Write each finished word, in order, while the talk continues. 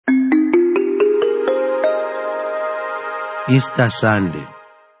Easter Sunday,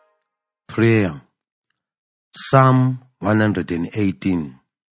 prayer, Psalm 118.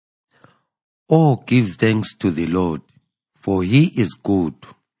 Oh, give thanks to the Lord, for he is good.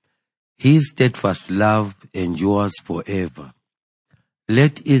 His steadfast love endures forever.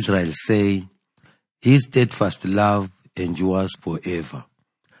 Let Israel say, his steadfast love endures forever.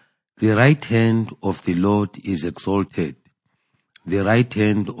 The right hand of the Lord is exalted. The right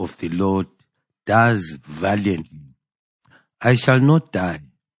hand of the Lord does valiantly. I shall not die,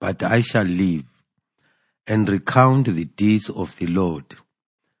 but I shall live, and recount the deeds of the Lord.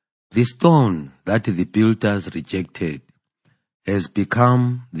 The stone that the builders rejected has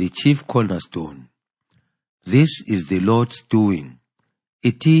become the chief cornerstone. This is the Lord's doing.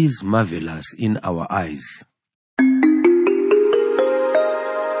 It is marvelous in our eyes.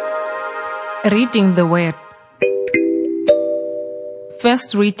 Reading the Word.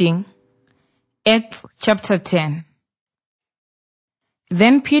 First reading, Acts chapter 10.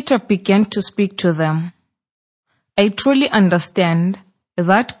 Then Peter began to speak to them. I truly understand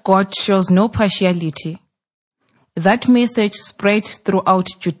that God shows no partiality. That message spread throughout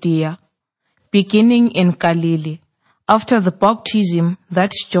Judea, beginning in Galilee, after the baptism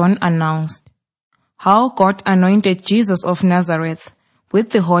that John announced, how God anointed Jesus of Nazareth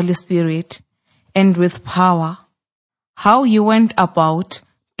with the Holy Spirit and with power, how he went about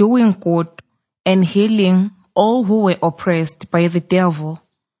doing good and healing all who were oppressed by the devil,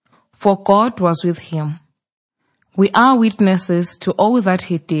 for God was with him. We are witnesses to all that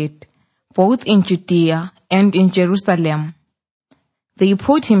he did, both in Judea and in Jerusalem. They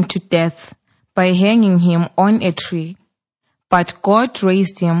put him to death by hanging him on a tree, but God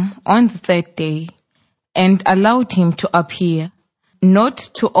raised him on the third day and allowed him to appear, not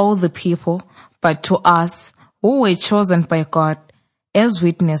to all the people, but to us who were chosen by God as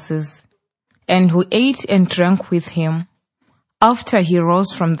witnesses, and who ate and drank with him after he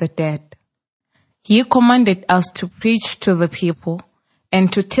rose from the dead. He commanded us to preach to the people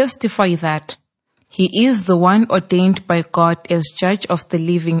and to testify that he is the one ordained by God as judge of the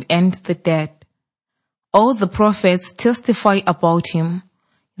living and the dead. All the prophets testify about him,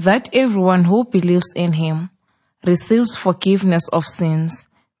 that everyone who believes in him receives forgiveness of sins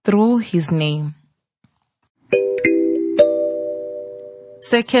through his name.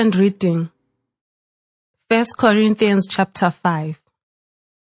 Second reading, 1 Corinthians chapter 5.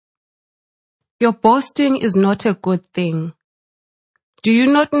 Your boasting is not a good thing. Do you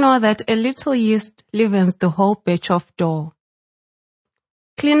not know that a little yeast leavens the whole batch of dough?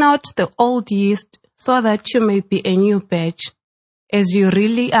 Clean out the old yeast so that you may be a new batch, as you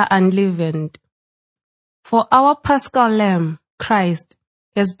really are unleavened. For our Paschal Lamb, Christ,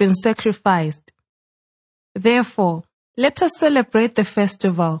 has been sacrificed. Therefore, let us celebrate the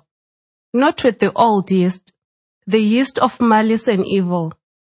festival, not with the old yeast, the yeast of malice and evil,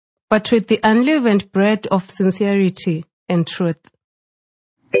 but with the unleavened bread of sincerity and truth.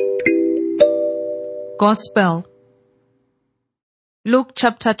 Gospel. Luke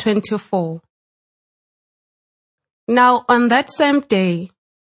chapter 24. Now on that same day,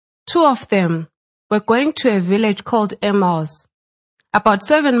 two of them were going to a village called Emmaus, about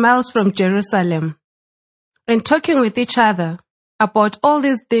 7 miles from Jerusalem, and talking with each other about all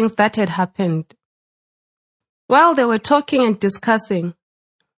these things that had happened. While they were talking and discussing,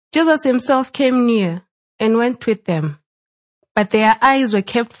 Jesus himself came near and went with them, but their eyes were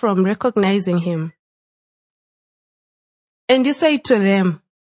kept from recognizing him. And he said to them,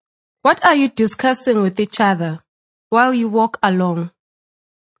 "What are you discussing with each other while you walk along?"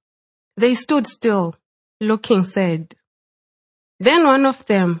 They stood still, looking sad. Then one of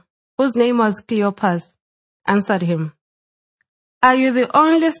them, whose name was Cleopas, answered him, "Are you the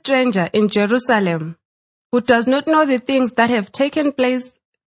only stranger in Jerusalem who does not know the things that have taken place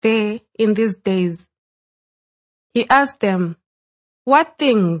there in these days?" He asked them, "What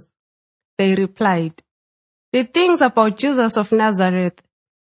things?" They replied, "The things about Jesus of Nazareth,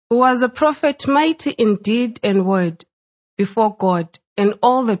 who was a prophet mighty in deed and word before God and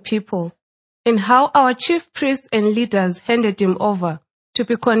all the people, and how our chief priests and leaders handed him over to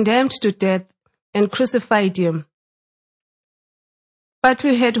be condemned to death and crucified him. But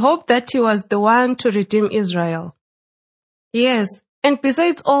we had hoped that he was the one to redeem Israel. Yes, and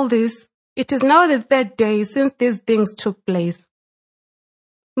besides all this, it is now the third day since these things took place.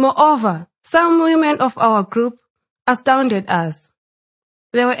 Moreover, some women of our group astounded us.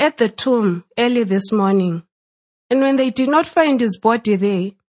 They were at the tomb early this morning, and when they did not find his body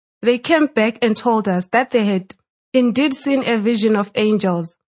there, they came back and told us that they had indeed seen a vision of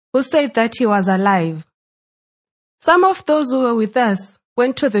angels who said that he was alive. Some of those who were with us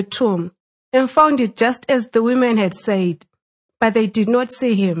went to the tomb and found it just as the women had said, but they did not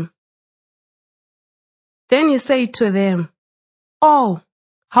see him. Then he said to them, "Oh,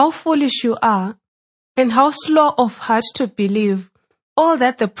 how foolish you are, and how slow of heart to believe all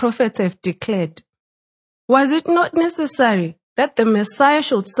that the prophets have declared. Was it not necessary that the Messiah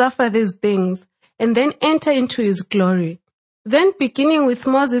should suffer these things and then enter into his glory?" Then, beginning with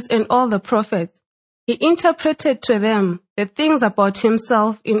Moses and all the prophets, he interpreted to them the things about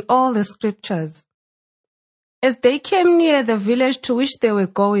himself in all the scriptures. As they came near the village to which they were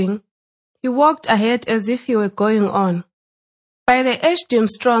going, he walked ahead as if he were going on. But they urged him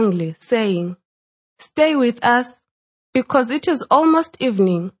strongly, saying, "Stay with us, because it is almost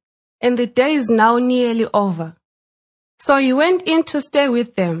evening, and the day is now nearly over." So he went in to stay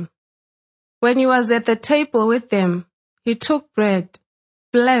with them. When he was at the table with them, he took bread,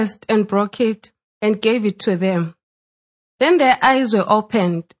 blessed and broke it, and gave it to them. Then their eyes were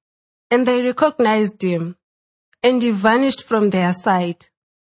opened, and they recognized him, and he vanished from their sight.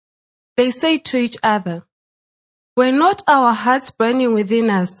 They said to each other, "Were not our hearts burning within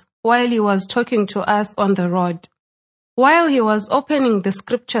us while he was talking to us on the road, while he was opening the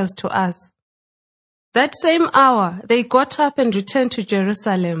scriptures to us?" That same hour they got up and returned to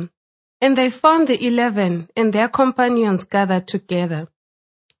Jerusalem, and they found the 11 and their companions gathered together.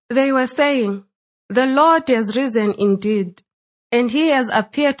 They were saying, "The Lord has risen indeed, and he has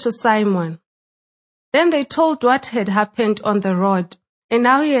appeared to Simon." Then they told what had happened on the road, and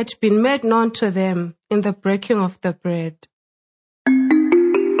how he had been made known to them in the breaking of the bread.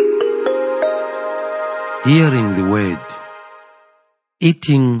 Hearing the word,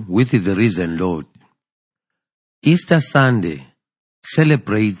 eating with the risen Lord. Easter Sunday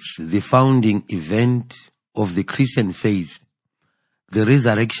celebrates the founding event of the Christian faith, the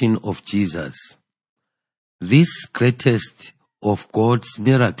resurrection of Jesus. This greatest of God's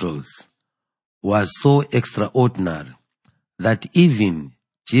miracles was so extraordinary that even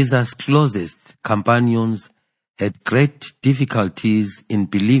Jesus' closest companions had great difficulties in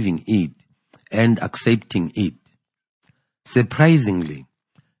believing it and accepting it. Surprisingly,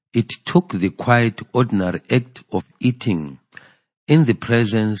 it took the quite ordinary act of eating in the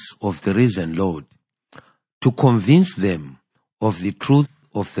presence of the risen Lord to convince them of the truth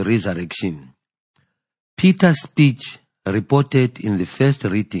of the resurrection. Peter's speech, reported in the first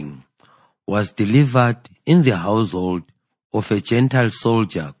reading, was delivered in the household of a Gentile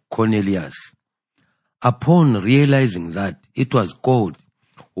soldier, Cornelius. Upon realizing that it was God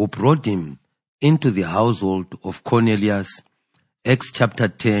who brought him into the household of Cornelius, Acts chapter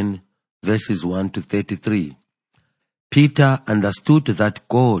 10, verses 1 to 33, Peter understood that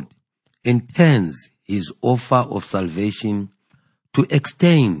God intends his offer of salvation to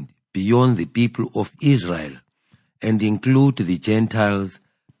extend beyond the people of Israel and include the Gentiles,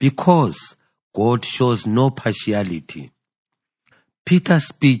 because God shows no partiality. Peter's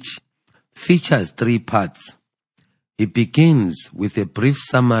speech features 3 parts. He begins with a brief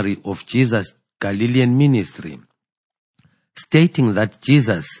summary of Jesus' Galilean ministry, stating that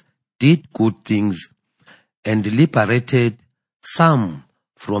Jesus did good things and liberated some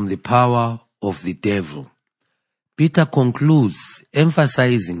from the power of the devil. Peter concludes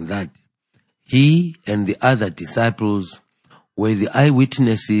emphasizing that he and the other disciples were the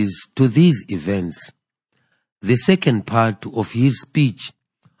eyewitnesses to these events. The second part of his speech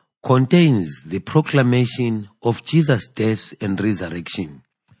contains the proclamation of Jesus' death and resurrection,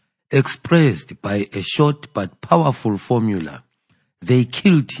 expressed by a short but powerful formula: "They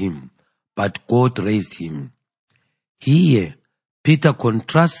killed him, but God raised him." Here, Peter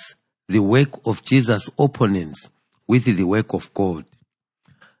contrasts the work of Jesus' opponents with the work of God.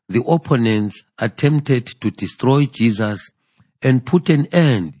 The opponents attempted to destroy Jesus and put an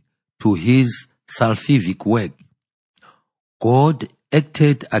end to his salvific work. God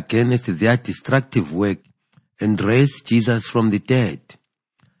acted against their destructive work and raised Jesus from the dead.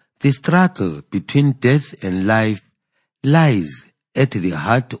 The struggle between death and life lies at the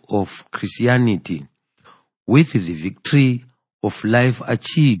heart of Christianity, with the victory of life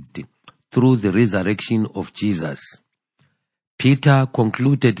achieved through the resurrection of Jesus. Peter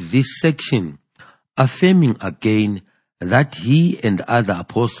concluded this section affirming again that he and other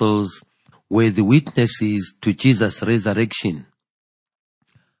apostles were the witnesses to Jesus' resurrection.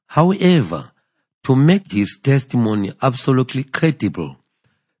 However, to make his testimony absolutely credible,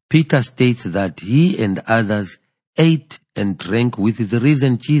 Peter states that he and others ate and drank with the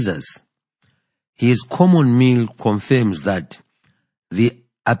risen Jesus. His common meal confirms that the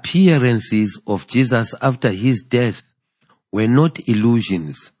appearances of Jesus after his death were not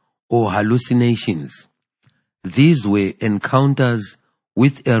illusions or hallucinations. These were encounters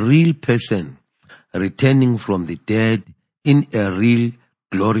with a real person returning from the dead in a real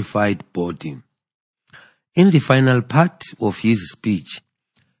glorified body. In the final part of his speech,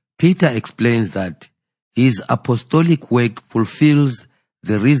 Peter explains that his apostolic work fulfills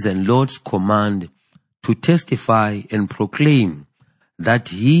the risen Lord's command to testify and proclaim that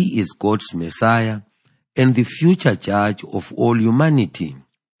he is God's Messiah and the future judge of all humanity.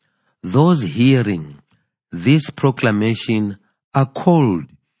 Those hearing this proclamation are called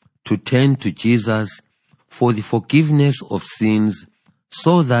to turn to Jesus for the forgiveness of sins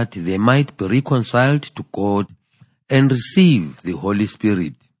so that they might be reconciled to God and receive the Holy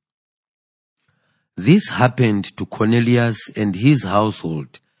Spirit. This happened to Cornelius and his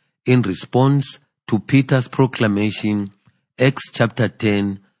household in response to Peter's proclamation, Acts chapter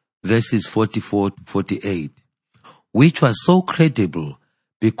 10, verses 44 to 48, which was so credible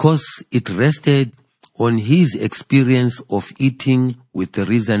because it rested on his experience of eating with the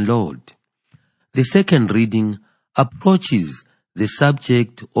risen Lord. The second reading approaches the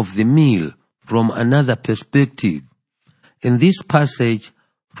subject of the meal from another perspective. In this passage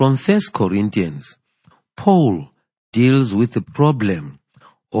from 1 Corinthians, Paul deals with the problem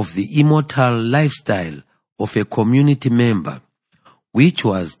of the immoral lifestyle of a community member, which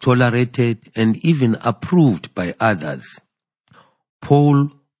was tolerated and even approved by others.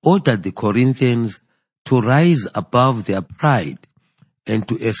 Paul ordered the Corinthians to rise above their pride and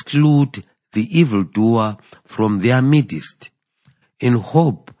to exclude the evildoer from their midst, in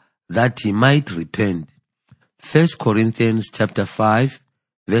hope that he might repent. 1 Corinthians chapter 5,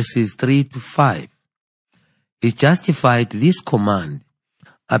 verses 3 to 5. He justified this command,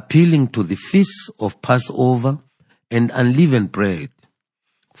 appealing to the feasts of Passover and unleavened bread.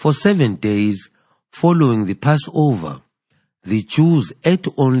 For 7 days following the Passover, the Jews ate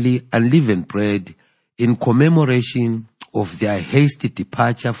only unleavened bread in commemoration of their hasty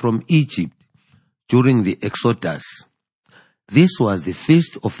departure from Egypt during the Exodus. This was the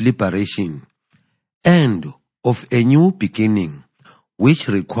feast of liberation and of a new beginning, which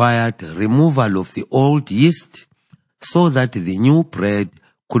required removal of the old yeast so that the new bread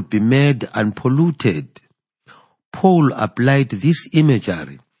could be made unpolluted. Paul applied this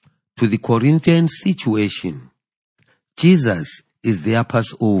imagery to the Corinthian situation. Jesus is their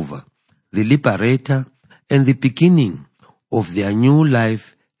Passover, the liberator, and the beginning of their new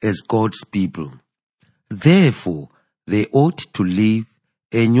life as God's people. Therefore, they ought to live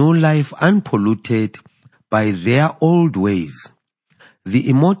a new life unpolluted by their old ways. The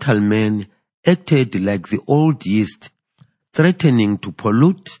immortal man acted like the old yeast, threatening to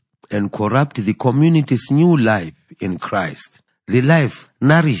pollute and corrupt the community's new life in Christ, the life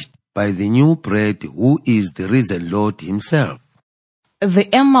nourished by the new bread who is the risen Lord himself.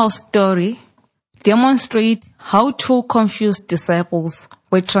 The Emmaus story demonstrates how two confused disciples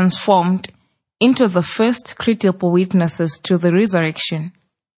were transformed into the first credible witnesses to the resurrection.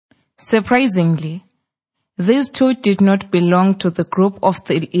 Surprisingly, these two did not belong to the group of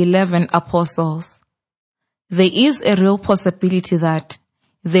the 11 apostles. There is a real possibility that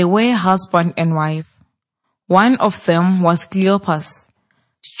they were husband and wife. One of them was Cleopas.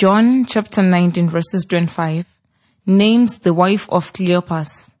 John chapter 19 verses 25 names the wife of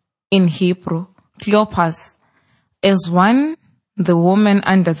Cleopas, in Hebrew, Cleopas, as one, the woman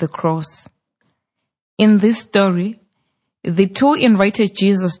under the cross. In this story, the two invited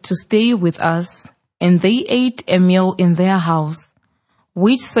Jesus to stay with us, and they ate a meal in their house,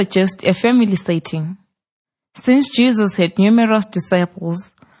 which suggests a family setting. Since Jesus had numerous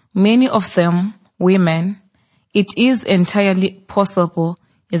disciples, many of them women, it is entirely possible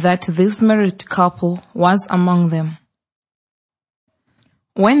that this married couple was among them.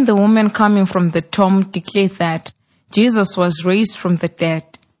 When the woman coming from the tomb declared that Jesus was raised from the dead,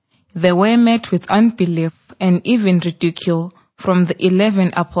 they were met with unbelief and even ridicule from the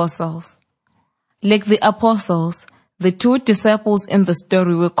 11 apostles. Like the apostles, the two disciples in the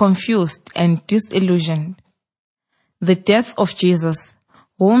story were confused and disillusioned. The death of Jesus,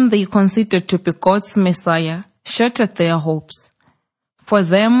 whom they considered to be God's Messiah, shattered their hopes. For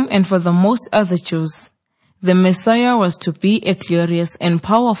them and for the most other Jews, the Messiah was to be a glorious and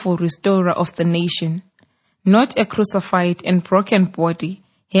powerful restorer of the nation, not a crucified and broken body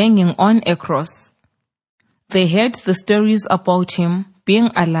hanging on a cross. They heard the stories about him being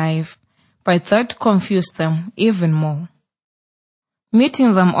alive, but that confused them even more.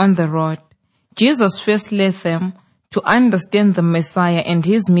 Meeting them on the road, Jesus first led them to understand the Messiah and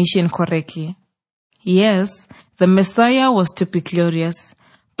his mission correctly. Yes, the Messiah was to be glorious,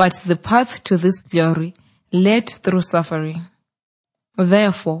 but the path to this glory led through suffering.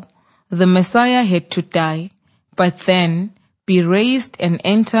 Therefore, the Messiah had to die, but then be raised and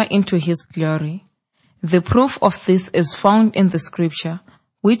enter into his glory. The proof of this is found in the scripture,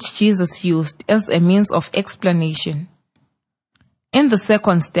 which Jesus used as a means of explanation. In the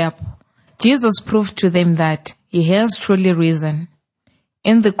second step, Jesus proved to them that he has truly risen.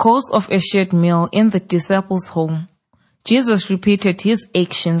 In the course of a shared meal in the disciples' home, Jesus repeated his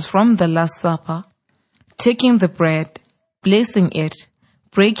actions from the Last Supper, taking the bread, blessing it,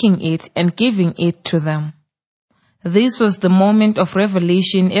 breaking it, and giving it to them. This was the moment of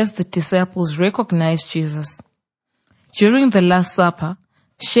revelation as the disciples recognized Jesus. During the Last Supper,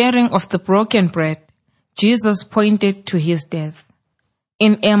 sharing of the broken bread, Jesus pointed to his death.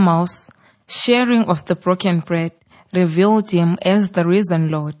 In Emmaus, sharing of the broken bread revealed him as the risen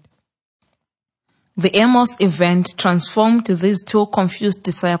Lord. The Emmaus event transformed these two confused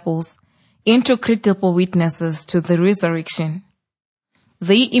disciples into credible witnesses to the resurrection.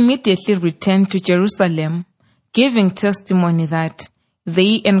 They immediately returned to Jerusalem, giving testimony that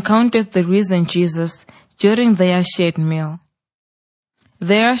they encountered the risen Jesus during their shared meal.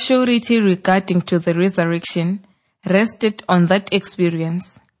 Their surety regarding to the resurrection rested on that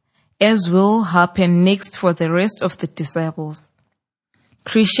experience, as will happen next for the rest of the disciples.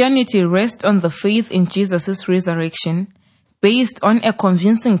 Christianity rests on the faith in Jesus' resurrection based on a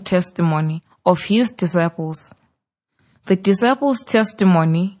convincing testimony of his disciples. The disciples'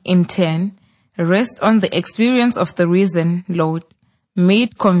 testimony, in turn, rests on the experience of the risen Lord,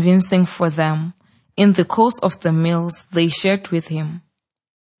 made convincing for them in the course of the meals they shared with him.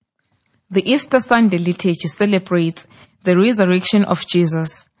 The Easter Sunday liturgy celebrates the resurrection of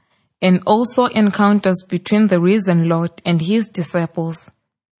Jesus and also encounters between the risen Lord and his disciples.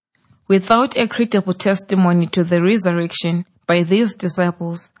 Without a credible testimony to the resurrection by these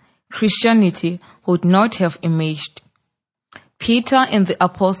disciples, Christianity would not have emerged. Peter and the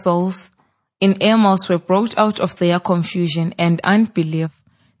apostles in Emmaus were brought out of their confusion and unbelief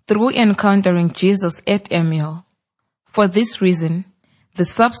through encountering Jesus at a meal. For this reason, the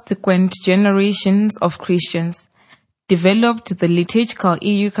subsequent generations of Christians developed the liturgical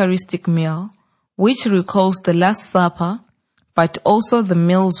Eucharistic meal, which recalls the Last Supper, but also the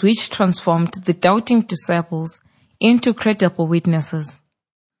meals which transformed the doubting disciples into credible witnesses.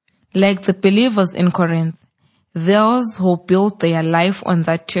 Like the believers in Corinth, those who build their life on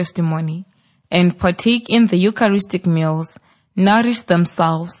that testimony and partake in the Eucharistic meals nourish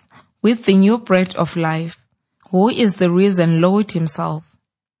themselves with the new bread of life, who is the risen Lord himself.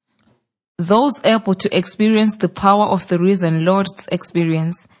 Those able to experience the power of the risen Lord's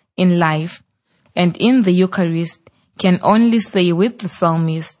experience in life and in the Eucharist can only say with the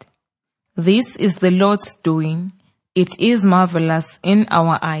psalmist, "This is the Lord's doing. It is marvelous in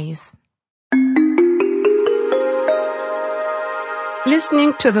our eyes."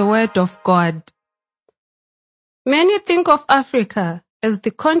 Listening to the Word of God. Many think of Africa as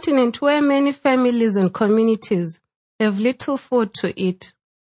the continent where many families and communities have little food to eat.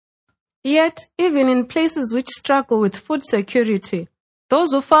 Yet, even in places which struggle with food security,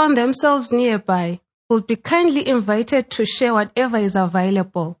 those who found themselves nearby will be kindly invited to share whatever is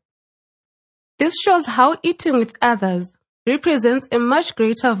available. This shows how eating with others represents a much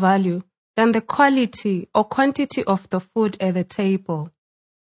greater value than the quality or quantity of the food at the table.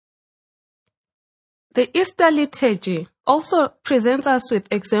 The Easter liturgy also presents us with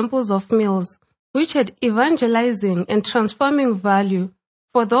examples of meals which had evangelizing and transforming value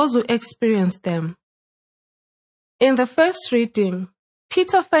for those who experienced them. In the first reading,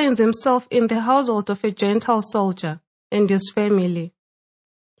 Peter finds himself in the household of a Gentile soldier and his family.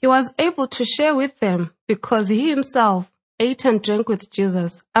 He was able to share with them because he himself ate and drank with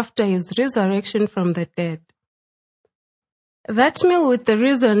Jesus after his resurrection from the dead. That meal with the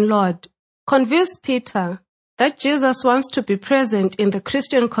risen Lord convinced Peter that Jesus wants to be present in the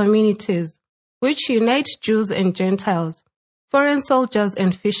Christian communities which unite Jews and Gentiles, foreign soldiers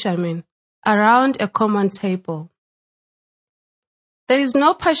and fishermen, around a common table. There is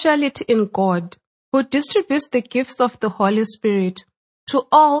no partiality in God, who distributes the gifts of the Holy Spirit to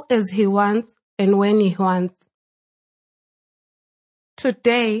all as he wants and when he wants.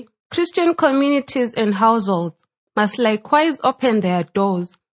 Today, Christian communities and households must likewise open their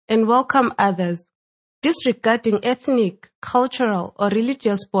doors and welcome others, disregarding ethnic, cultural, or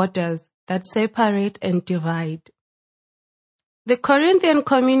religious borders that separate and divide. The Corinthian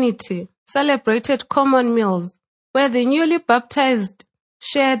community celebrated common meals where the newly baptized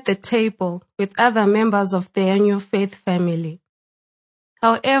shared the table with other members of their new faith family.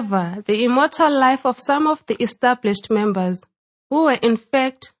 However, the immortal life of some of the established members, who were in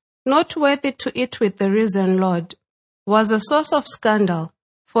fact not worthy to eat with the risen Lord, was a source of scandal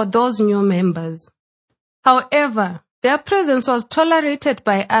for those new members. However, their presence was tolerated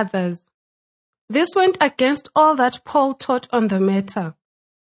by others. This went against all that Paul taught on the matter.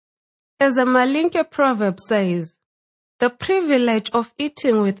 As a Malinke proverb says, the privilege of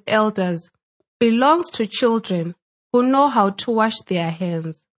eating with elders belongs to children who know how to wash their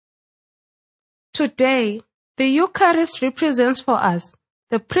hands. Today, the Eucharist represents for us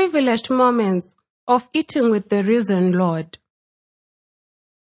the privileged moments of eating with the risen Lord.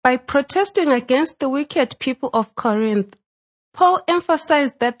 By protesting against the wicked people of Corinth, Paul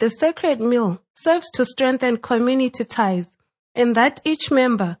emphasized that the sacred meal serves to strengthen community ties and that each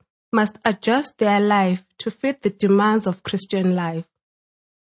member must adjust their life to fit the demands of Christian life.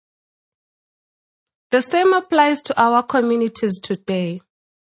 The same applies to our communities today.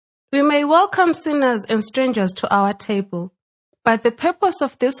 We may welcome sinners and strangers to our table, but the purpose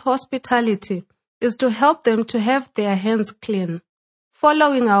of this hospitality is to help them to have their hands clean,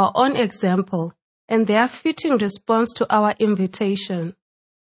 following our own example and their fitting response to our invitation.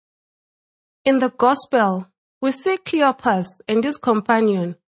 In the Gospel, we see Cleopas and his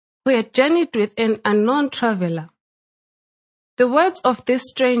companion who had journeyed with an unknown traveler. The words of this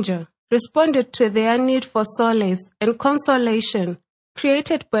stranger responded to their need for solace and consolation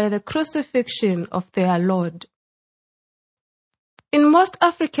created by the crucifixion of their Lord. In most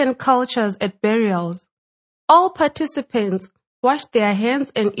African cultures at burials, all participants wash their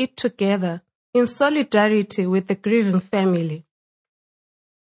hands and eat together in solidarity with the grieving family.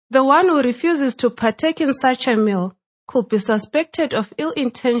 The one who refuses to partake in such a meal could be suspected of ill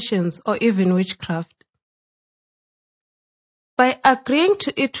intentions or even witchcraft. By agreeing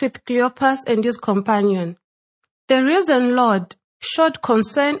to eat with Cleopas and his companion, the risen Lord showed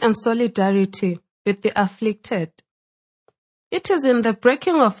concern and solidarity with the afflicted. It is in the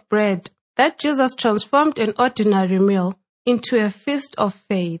breaking of bread that Jesus transformed an ordinary meal into a feast of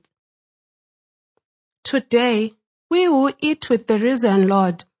faith. Today, we who eat with the risen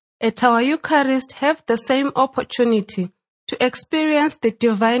Lord at our Eucharist have the same opportunity to experience the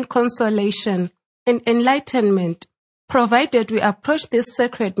divine consolation and enlightenment, provided we approach this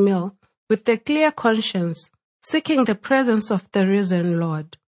sacred meal with a clear conscience, seeking the presence of the risen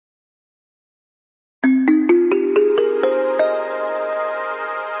Lord.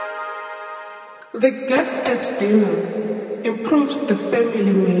 The guest at dinner improves the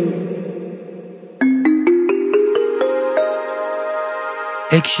family menu.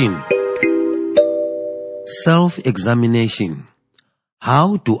 Action. Self-examination.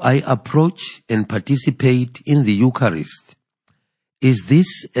 How do I approach and participate in the Eucharist? Is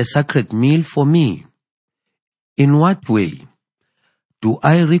this a sacred meal for me? In what way? Do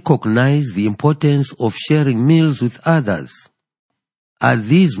I recognize the importance of sharing meals with others? Are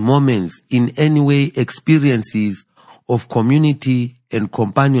these moments in any way experiences of community and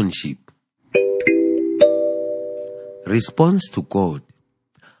companionship? Response to God.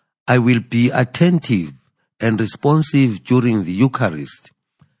 I will be attentive and responsive during the Eucharist,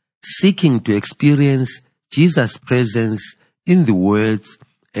 seeking to experience Jesus' presence in the words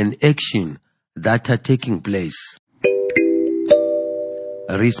and action that are taking place.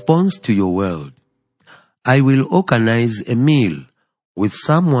 Response to your world. I will organize a meal with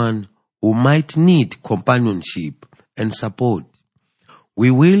someone who might need companionship and support.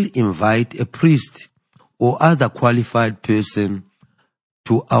 We will invite a priest or other qualified person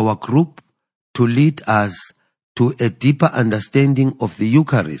to our group to lead us to a deeper understanding of the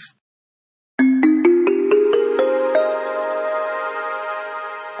Eucharist.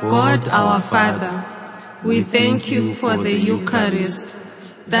 God our Father, we thank you for the Eucharist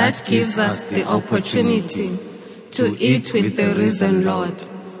that gives us the opportunity to eat with the risen Lord.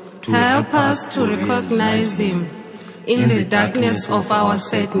 Help us to recognize Him in the darkness of our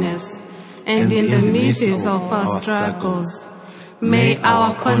sadness and in the midst of our struggles. May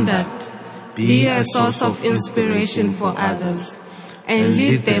our conduct be a source of inspiration for others and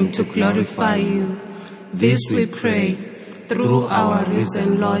lead them to glorify you. This we pray through our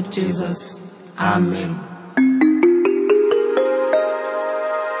risen Lord Jesus. Amen.